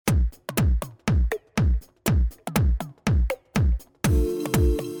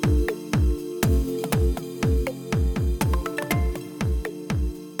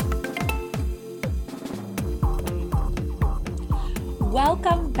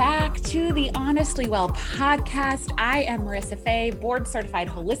back to the Honestly Well podcast. I am Marissa Fay, board certified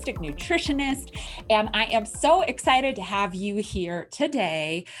holistic nutritionist, and I am so excited to have you here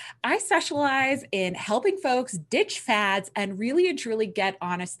today. I specialize in helping folks ditch fads and really and truly get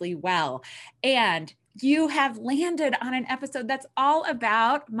honestly well. And you have landed on an episode that's all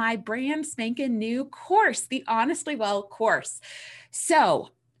about my brand spanking new course, the Honestly Well course. So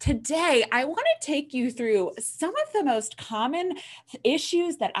today, I want to take you through some of the most common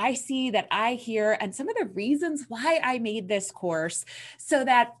issues that I see, that I hear, and some of the reasons why I made this course so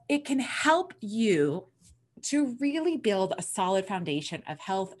that it can help you to really build a solid foundation of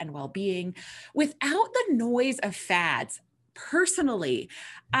health and well-being without the noise of fads. Personally,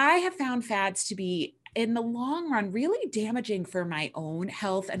 I have found fads to be, in the long run, really damaging for my own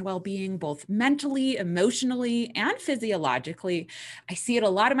health and well-being, both mentally, emotionally, and physiologically. I see it a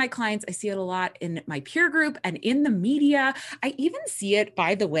lot in my clients. I see it a lot in my peer group and in the media. I even see it,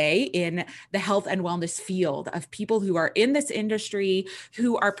 by the way, in the health and wellness field of people who are in this industry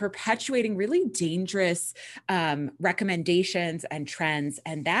who are perpetuating really dangerous recommendations and trends.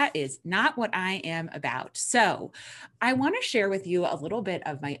 And that is not what I am about. So I want to share with you a little bit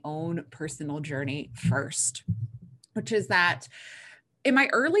of my own personal journey first, which is that in my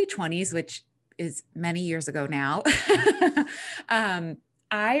early 20s, which is many years ago now,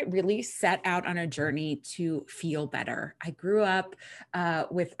 I really set out on a journey to feel better. I grew up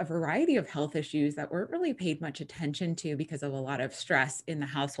with a variety of health issues that weren't really paid much attention to because of a lot of stress in the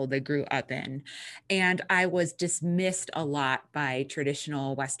household I grew up in. And I was dismissed a lot by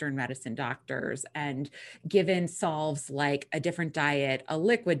traditional Western medicine doctors and given solves like a different diet, a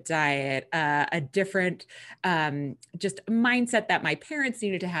liquid diet, a different just mindset that my parents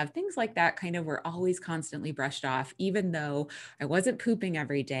needed to have. Things like that kind of were always constantly brushed off, even though I wasn't pooping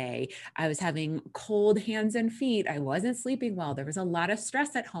every day. I was having cold hands and feet. I wasn't sleeping well. There was a lot of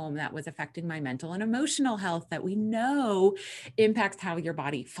stress at home that was affecting my mental and emotional health that we know impacts how your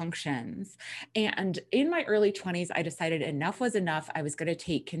body functions. And in my early 20s, I decided enough was enough. I was going to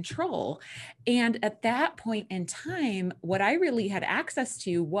take control. And at that point in time, what I really had access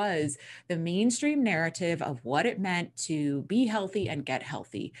to was the mainstream narrative of what it meant to be healthy and get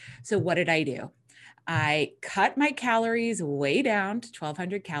healthy. So what did I do? I cut my calories way down to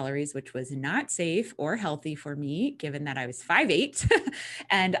 1,200 calories, which was not safe or healthy for me, given that I was 5'8",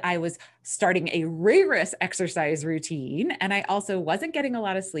 and I was starting a rigorous exercise routine. And I also wasn't getting a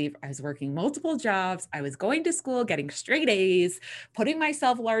lot of sleep. I was working multiple jobs. I was going to school, getting straight A's, putting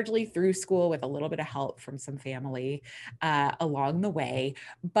myself largely through school with a little bit of help from some family along the way.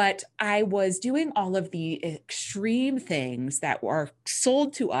 But I was doing all of the extreme things that were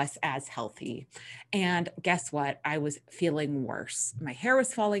sold to us as healthy. And guess what? I was feeling worse. My hair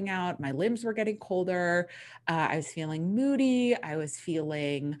was falling out. My limbs were getting colder. I was feeling moody. I was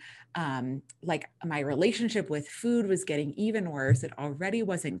feeling like my relationship with food was getting even worse. It already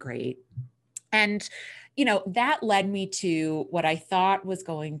wasn't great. And, that led me to what I thought was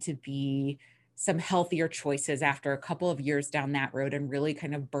going to be some healthier choices after a couple of years down that road and really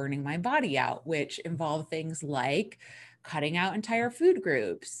kind of burning my body out, which involved things like cutting out entire food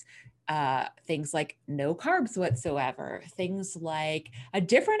groups, things like no carbs whatsoever, things like a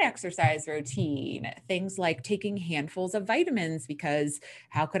different exercise routine, things like taking handfuls of vitamins because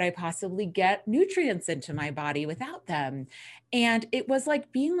how could I possibly get nutrients into my body without them? And it was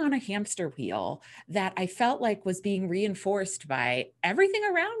like being on a hamster wheel that I felt like was being reinforced by everything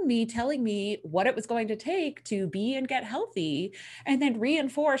around me telling me what it was going to take to be and get healthy, and then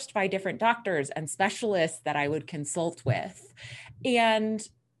reinforced by different doctors and specialists that I would consult with. And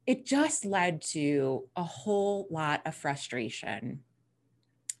it just led to a whole lot of frustration.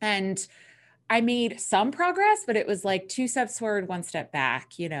 And I made some progress, but it was like 2 steps forward, 1 step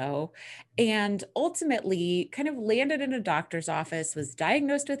back, and ultimately kind of landed in a doctor's office, was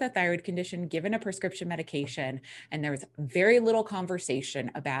diagnosed with a thyroid condition, given a prescription medication. And there was very little conversation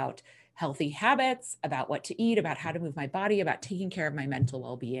about healthy habits, about what to eat, about how to move my body, about taking care of my mental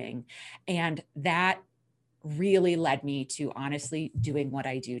well-being. And that really led me to honestly doing what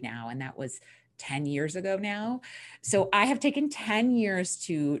I do now. And that was 10 years ago now. So I have taken 10 years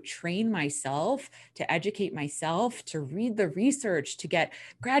to train myself, to educate myself, to read the research, to get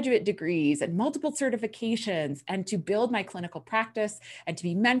graduate degrees and multiple certifications, and to build my clinical practice and to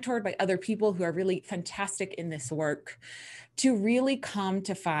be mentored by other people who are really fantastic in this work. to really come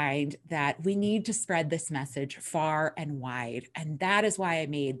to find that we need to spread this message far and wide. And that is why I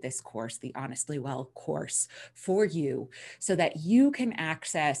made this course, the Honestly Well course, for you, so that you can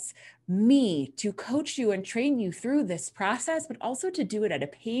access me to coach you and train you through this process, but also to do it at a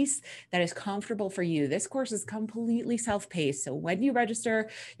pace that is comfortable for you. This course is completely self-paced. So when you register,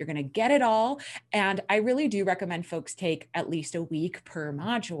 you're going to get it all. And I really do recommend folks take at least a week per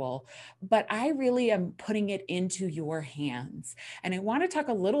module, but I really am putting it into your hands. And I want to talk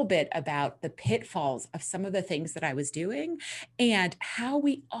a little bit about the pitfalls of some of the things that I was doing and how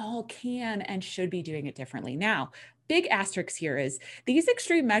we all can and should be doing it differently. Now, big asterisk here is these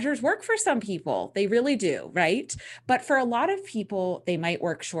extreme measures work for some people. They really do, right? But for a lot of people, they might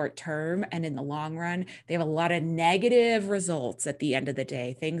work short term, and in the long run, they have a lot of negative results at the end of the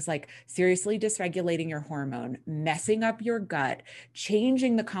day. Things like seriously dysregulating your hormone, messing up your gut,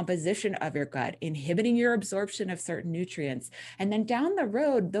 changing the composition of your gut, inhibiting your absorption of certain nutrients. And then down the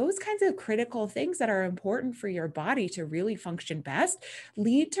road, those kinds of critical things that are important for your body to really function best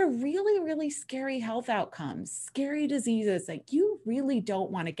lead to really, really scary health outcomes, scary diseases that you really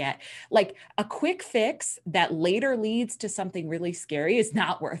don't want to get. Like a quick fix that later leads to something really scary is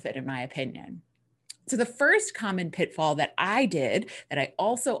not worth it, in my opinion. So the first common pitfall that I did, that I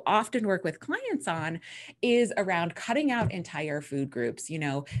also often work with clients on, is around cutting out entire food groups. You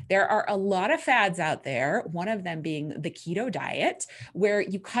know, there are a lot of fads out there, one of them being the keto diet, where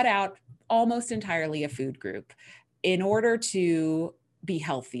you cut out almost entirely a food group in order to be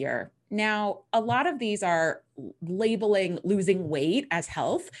healthier. Now, a lot of these are labeling losing weight as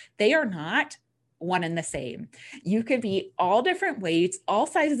health. They are not one and the same. You can be all different weights, all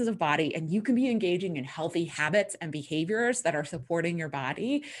sizes of body, and you can be engaging in healthy habits and behaviors that are supporting your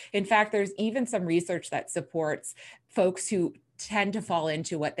body. In fact, there's even some research that supports folks who tend to fall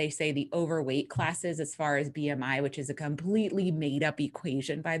into what they say the overweight classes as far as BMI, which is a completely made up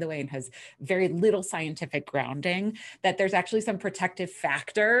equation, by the way, and has very little scientific grounding, that there's actually some protective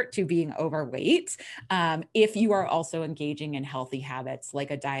factor to being overweight if you are also engaging in healthy habits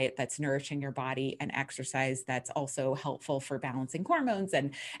like a diet that's nourishing your body and exercise that's also helpful for balancing hormones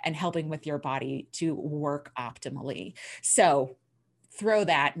and helping with your body to work optimally. So throw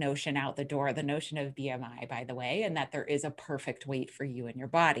that notion out the door, the notion of BMI, by the way, and that there is a perfect weight for you and your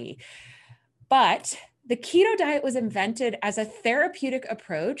body. But the keto diet was invented as a therapeutic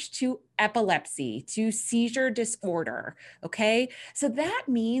approach to epilepsy, to seizure disorder. Okay. So that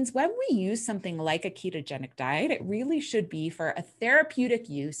means when we use something like a ketogenic diet, it really should be for a therapeutic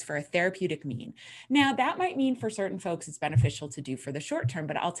use, for a therapeutic mean. Now, that might mean for certain folks it's beneficial to do for the short term,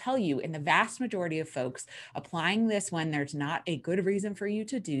 but I'll tell you, in the vast majority of folks, applying this when there's not a good reason for you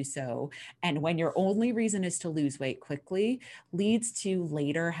to do so, and when your only reason is to lose weight quickly, leads to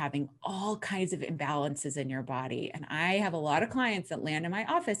later having all kinds of imbalances in your body. And I have a lot of clients that land in my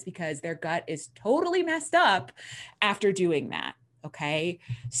office because their gut is totally messed up after doing that. Okay.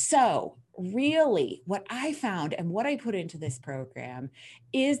 So really what I found and what I put into this program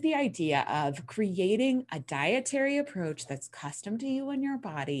is the idea of creating a dietary approach that's custom to you and your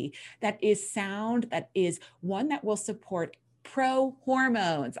body, that is sound, that is one that will support pro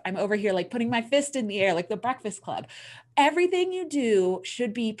hormones. I'm over here like putting my fist in the air, like the Breakfast Club. Everything you do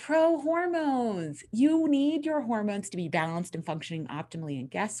should be pro hormones. You need your hormones to be balanced and functioning optimally. And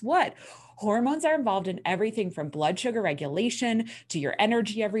guess what? Hormones are involved in everything from blood sugar regulation to your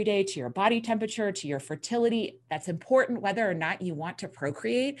energy every day, to your body temperature, to your fertility. That's important whether or not you want to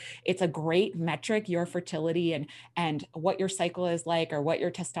procreate. It's a great metric, your fertility and what your cycle is like, or what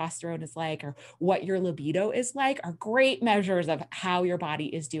your testosterone is like, or what your libido is like, are great measures of how your body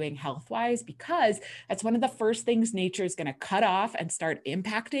is doing health-wise, because that's one of the first things nature is going to cut off and start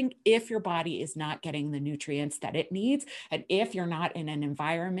impacting if your body is not getting the nutrients that it needs, and if you're not in an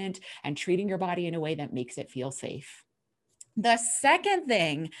environment and treating your body in a way that makes it feel safe. The second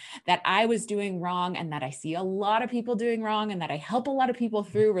thing that I was doing wrong, and that I see a lot of people doing wrong, and that I help a lot of people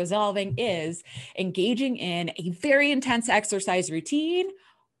through resolving, is engaging in a very intense exercise routine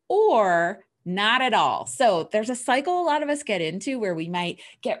or not at all. So there's a cycle a lot of us get into where we might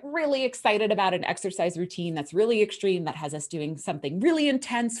get really excited about an exercise routine that's really extreme, that has us doing something really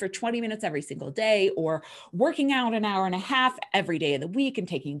intense for 20 minutes every single day, or working out an hour and a half every day of the week and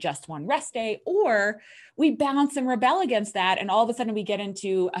taking just one rest day. Or we bounce and rebel against that, and all of a sudden we get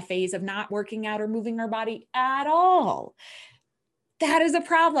into a phase of not working out or moving our body at all. That is a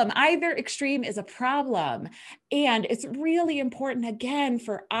problem. Either extreme is a problem. And it's really important, again,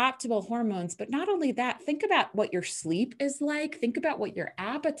 for optimal hormones. But not only that, think about what your sleep is like. Think about what your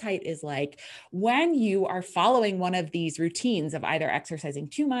appetite is like when you are following one of these routines of either exercising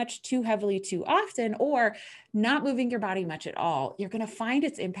too much, too heavily, too often, or not moving your body much at all, you're going to find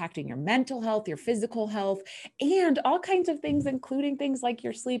it's impacting your mental health, your physical health, and all kinds of things, including things like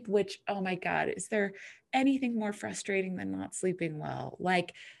your sleep, which, oh my God, is there anything more frustrating than not sleeping well?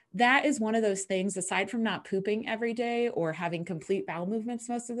 Like, that is one of those things, aside from not pooping every day or having complete bowel movements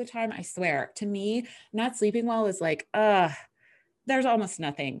most of the time, I swear, to me, not sleeping well is like, there's almost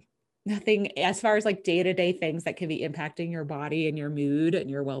nothing as far as like day-to-day things that can be impacting your body and your mood and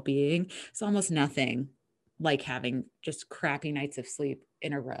your well-being. It's almost nothing like having just crappy nights of sleep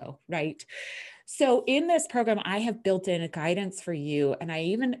in a row, right? So in this program, I have built in a guidance for you, and I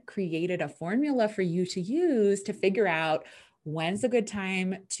even created a formula for you to use to figure out when's a good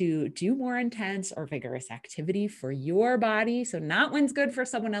time to do more intense or vigorous activity for your body. So not when's good for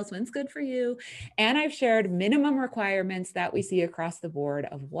someone else, when's good for you. And I've shared minimum requirements that we see across the board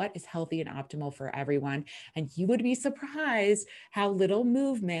of what is healthy and optimal for everyone. And you would be surprised how little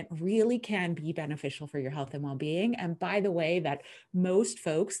movement really can be beneficial for your health and well-being. And by the way, that most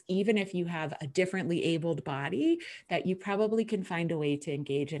folks, even if you have a differently abled body, that you probably can find a way to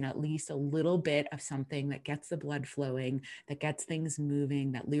engage in at least a little bit of something that gets the blood flowing, that gets things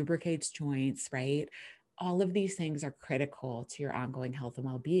moving, that lubricates joints, right? All of these things are critical to your ongoing health and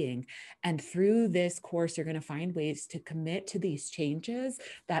well-being. And through this course, you're going to find ways to commit to these changes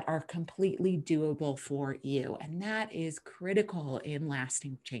that are completely doable for you. And that is critical in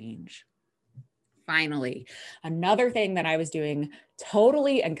lasting change. Finally, another thing that I was doing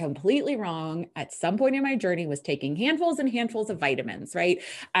totally and completely wrong at some point in my journey was taking handfuls and handfuls of vitamins, right?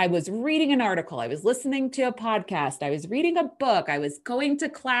 I was reading an article, I was listening to a podcast, I was reading a book, I was going to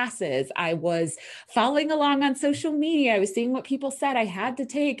classes, I was following along on social media, I was seeing what people said I had to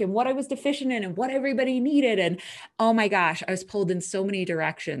take and what I was deficient in and what everybody needed. And oh my gosh, I was pulled in so many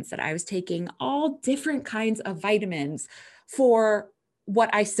directions that I was taking all different kinds of vitamins for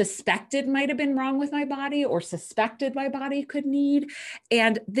what I suspected might have been wrong with my body or suspected my body could need.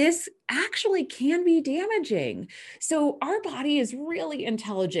 And this actually can be damaging. So our body is really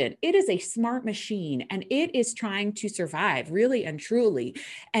intelligent. It is a smart machine and it is trying to survive really and truly.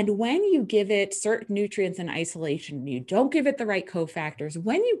 And when you give it certain nutrients in isolation, you don't give it the right cofactors,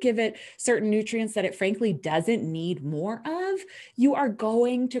 when you give it certain nutrients that it frankly doesn't need more of, you are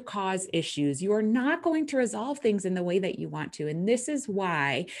going to cause issues. You are not going to resolve things in the way that you want to. And this is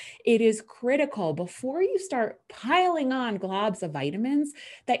why it is critical before you start piling on globs of vitamins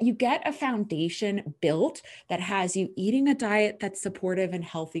that you get a foundation built that has you eating a diet that's supportive and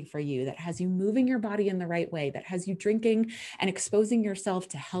healthy for you, that has you moving your body in the right way, that has you drinking and exposing yourself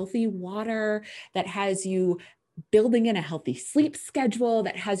to healthy water, that has you building in a healthy sleep schedule,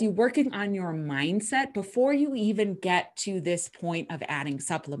 that has you working on your mindset before you even get to this point of adding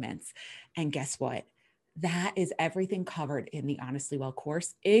supplements. And guess what? That is everything covered in the Honestly Well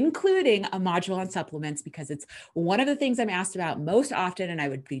course, including a module on supplements, because it's one of the things I'm asked about most often, and I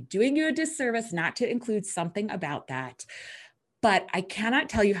would be doing you a disservice not to include something about that. But I cannot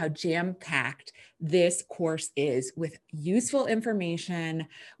tell you how jam-packed this course is with useful information,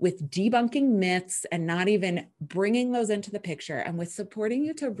 with debunking myths and not even bringing those into the picture, and with supporting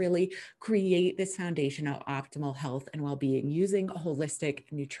you to really create this foundation of optimal health and well-being using holistic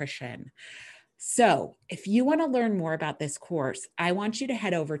nutrition. So if you want to learn more about this course, I want you to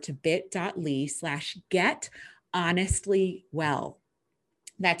head over to bit.ly/gethonestlyWell.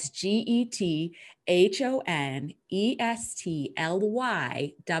 That's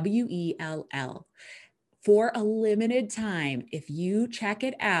GETHONESTLYWELL. For a limited time, if you check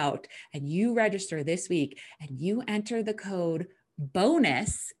it out and you register this week and you enter the code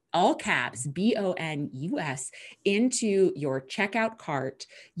BONUS, all caps, BONUS, into your checkout cart,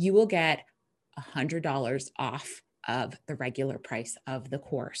 you will get $100 off of the regular price of the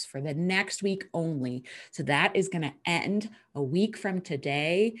course for the next week only. So that is going to end a week from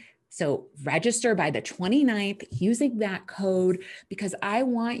today. So register by the 29th using that code, because I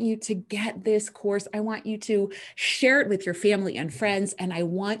want you to get this course. I want you to share it with your family and friends. And I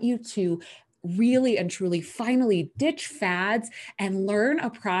want you to really and truly finally ditch fads and learn a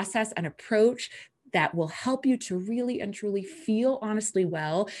process and approach that will help you to really and truly feel honestly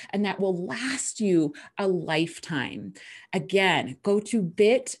well, and that will last you a lifetime. Again, go to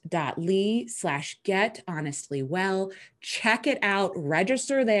bit.ly/gethonestlyWell, check it out,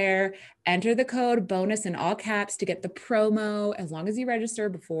 register there, enter the code BONUS in all caps to get the promo as long as you register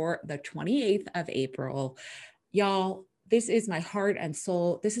before the 28th of April. Y'all, this is my heart and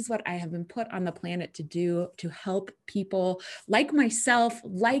soul. This is what I have been put on the planet to do, to help people like myself,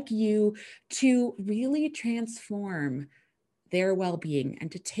 like you, to really transform their well-being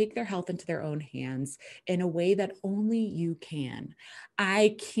and to take their health into their own hands in a way that only you can.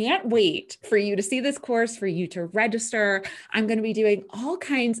 I can't wait for you to see this course, for you to register. I'm going to be doing all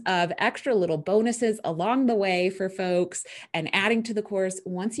kinds of extra little bonuses along the way for folks and adding to the course.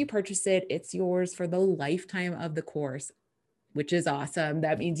 Once you purchase it, it's yours for the lifetime of the course, which is awesome.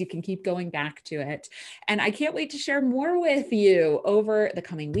 That means you can keep going back to it. And I can't wait to share more with you over the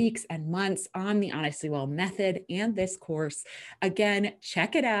coming weeks and months on the Honestly Well method and this course. Again,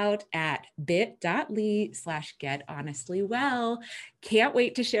 check it out at bit.ly/gethonestly.well. Can't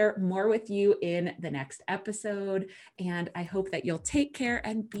wait to share more with you in the next episode. And I hope that you'll take care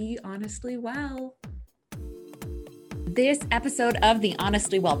and be honestly well. This episode of the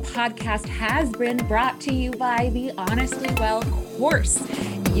Honestly Well podcast has been brought to you by the Honestly Well course.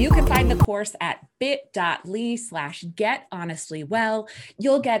 You can find the course at bit.ly/gethonestly.well.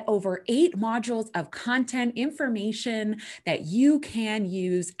 You'll get over 8 modules of content information that you can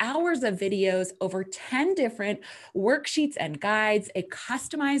use, hours of videos, over 10 different worksheets and guides, a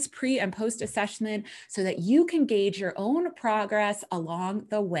customized pre and post assessment so that you can gauge your own progress along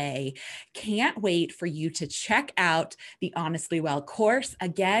the way. Can't wait for you to check out the Honestly Well course.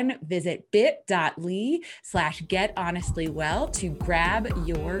 Again, visit bit.ly/gethonestly.well to grab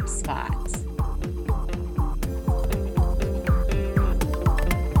your spots.